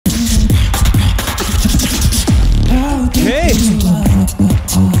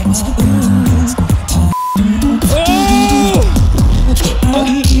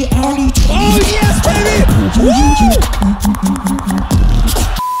Oh yes, baby!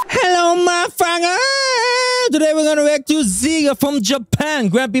 Hello, motherfucker! Today we're gonna react to ZieGer from Japan.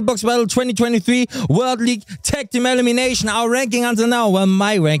 Grand BEATBOX Battle 2023 World League Tag Team Elimination. Our ranking until now, well,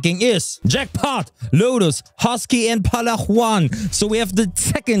 my ranking is Jackpot, Lotus, Husky, and Palajuan. So we have the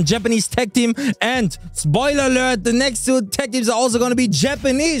second Japanese tag team, and spoiler alert, the next two tag teams are also gonna be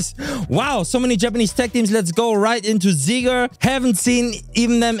Japanese. Wow, so many Japanese tag teams. Let's go right into ZieGer. Haven't seen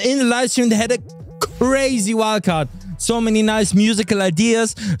even them in the live stream. They had a crazy wildcard. So many nice musical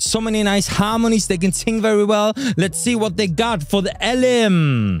ideas, so many nice harmonies. They can sing very well. Let's see what they got for the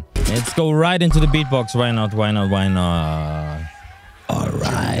Elim. Let's go right into the beatbox. Why not? Why not? Why not? All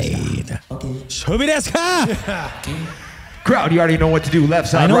right. Crowd, you already know what to do. Left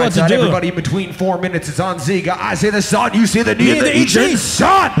side, right side. Everybody in between 4 minutes. It's on ZieGer. I say the sun. You say the knee and the ichi.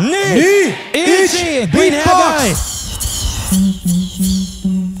 Sun. Knee. Ichi. Green hair guy.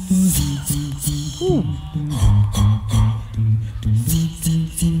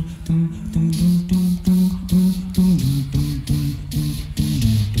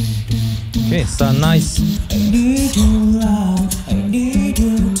 Okay, so nice. I need you loud, I need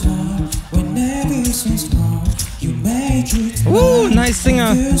you tight. When everything's wrong, you make it. Ooh, nice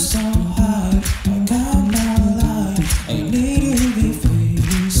singer. You're so high, I come alive. I need you to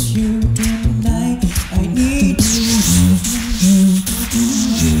face you tonight. I need you.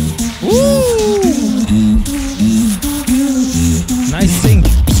 Ooh. Nice sing.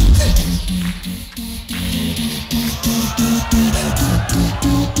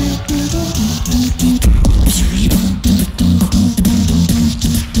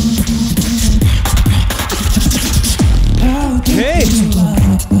 Okay.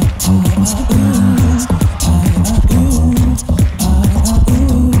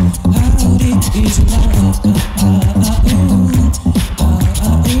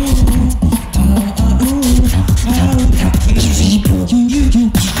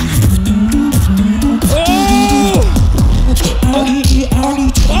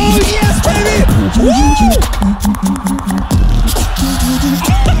 Oh yes, baby!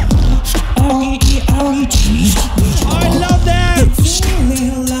 I love that!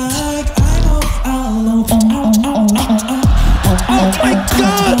 Oh my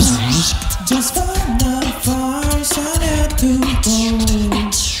God! Just find the fire, sun at to go.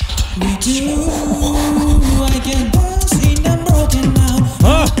 With you, I can dance in the broken now.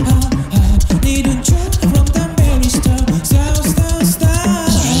 Need a joke from the very start.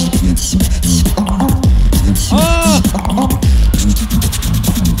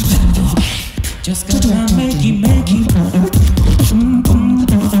 Just gonna make it.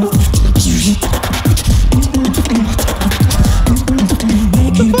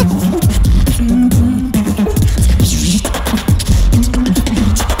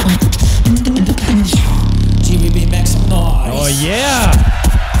 Oh yeah!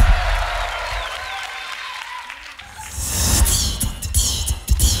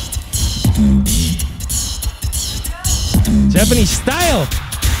 Japanese style!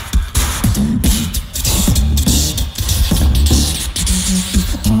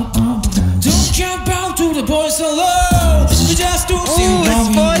 Don't jump out to the boys alone. We just do Oh, it's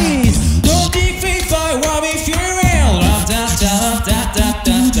boys! Don't be fake by what if you're real.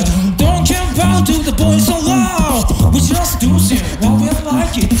 Don't jump out to the boys alone. We just do what we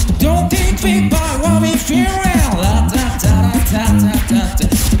like it. Don't think fake by what if you're real.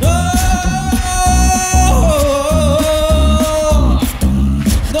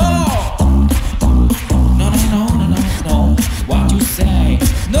 No. What you say?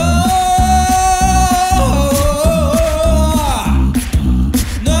 No.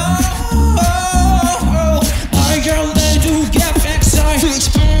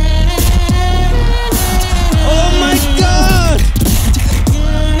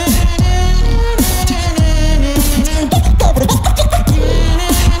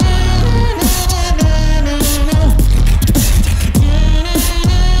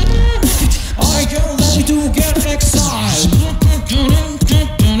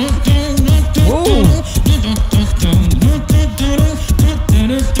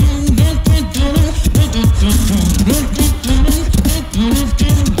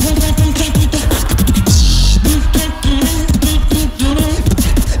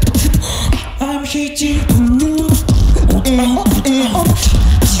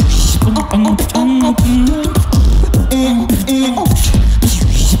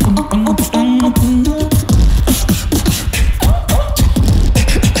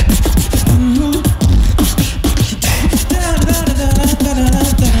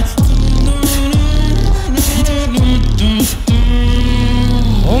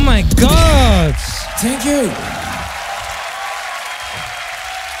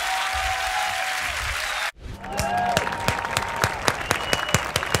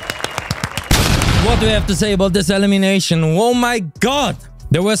 do you have to say about this elimination? Oh my god,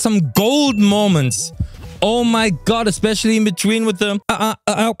 there were some gold moments. Oh my god, especially in between with the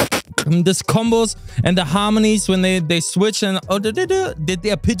this combos and the harmonies when they switch and did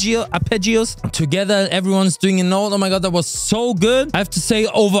the arpeggios together. Everyone's doing a note. Oh my god, that was so good. I have to say,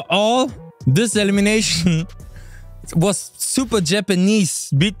 overall, this elimination was super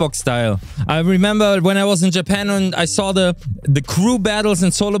Japanese beatbox style. I remember when I was in Japan and I saw the crew battles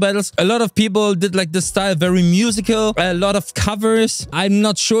and solo battles, a lot of people did like this style, very musical, a lot of covers. I'm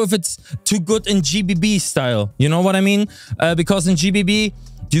not sure if it's too good in GBB style. You know what I mean? Because in GBB,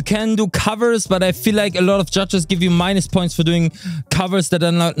 you can do covers, but I feel like a lot of judges give you minus points for doing covers that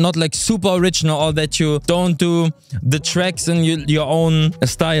are not like super original, or that you don't do the tracks in your own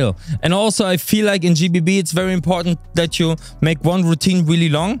style. And also I feel like in GBB it's very important that you make one routine really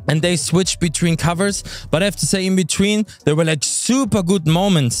long and they switch between covers. But I have to say, in between there were like super good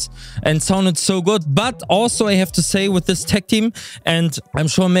moments and sounded so good. But also I have to say, with this tech team, and I'm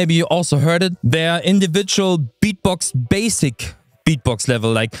sure maybe you also heard it, their individual beatbox basic beatbox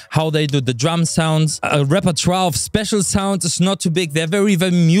level, like how they do the drum sounds, a repertoire of special sounds is not too big. They're very,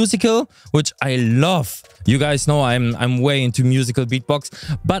 very musical, which I love. You guys know I'm way into musical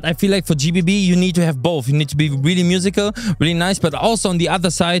beatbox, but I feel like for GBB you need to have both. You need to be really musical, really nice, but also on the other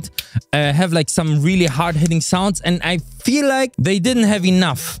side have like some really hard-hitting sounds, and I feel like they didn't have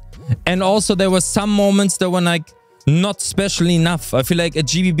enough. And also there were some moments that were like not special enough. I feel like at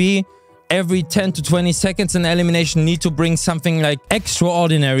GBB every 10 to 20 seconds in elimination need to bring something like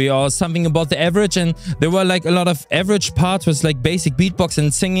extraordinary or something about the average, and there were like a lot of average parts with like basic beatbox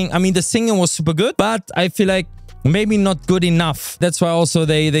and singing. I mean, the singing was super good, but I feel like maybe not good enough. That's why also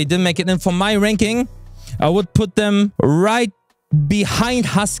they didn't make it. And for my ranking, I would put them right behind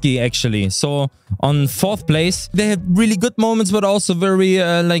Husky, actually. So on 4th place. They had really good moments, but also very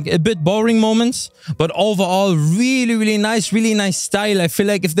like a bit boring moments. But overall, really nice style. I feel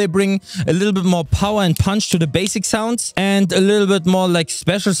like if they bring a little bit more power and punch to the basic sounds and a little bit more like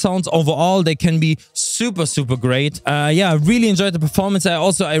special sounds overall, they can be super great. Yeah, I really enjoyed the performance.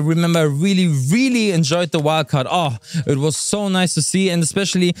 I remember I really enjoyed the wildcard. Oh, it was so nice to see, and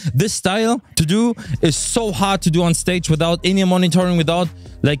especially this style to do is so hard to do on stage without any monitoring, without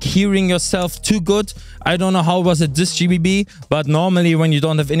like hearing yourself too good. I don't know how it was at this GBB, but normally when you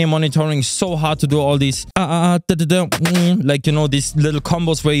don't have any monitoring, it's so hard to do all these like, you know, these little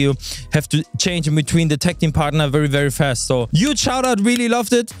combos where you have to change in between the tag team partner very fast. So huge shout out, really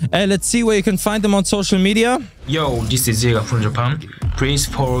loved it. Let's see where you can find them on social media. Yo, this is ZieGer from Japan. Please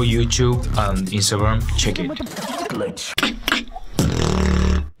follow YouTube and Instagram. Check it.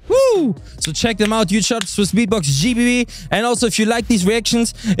 Woo! So check them out. Huge shots for Speedbox GBB. And also, if you like these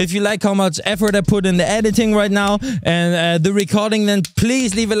reactions, if you like how much effort I put in the editing right now and the recording, then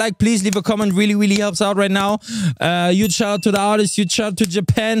please leave a like, please leave a comment. Really helps out right now. Huge shout out to the artists. Huge shout out to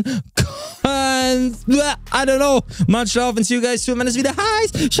Japan. And I don't know. Much love and see you guys soon. Man, it's wieder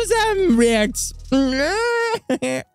heiß. Shazam reacts.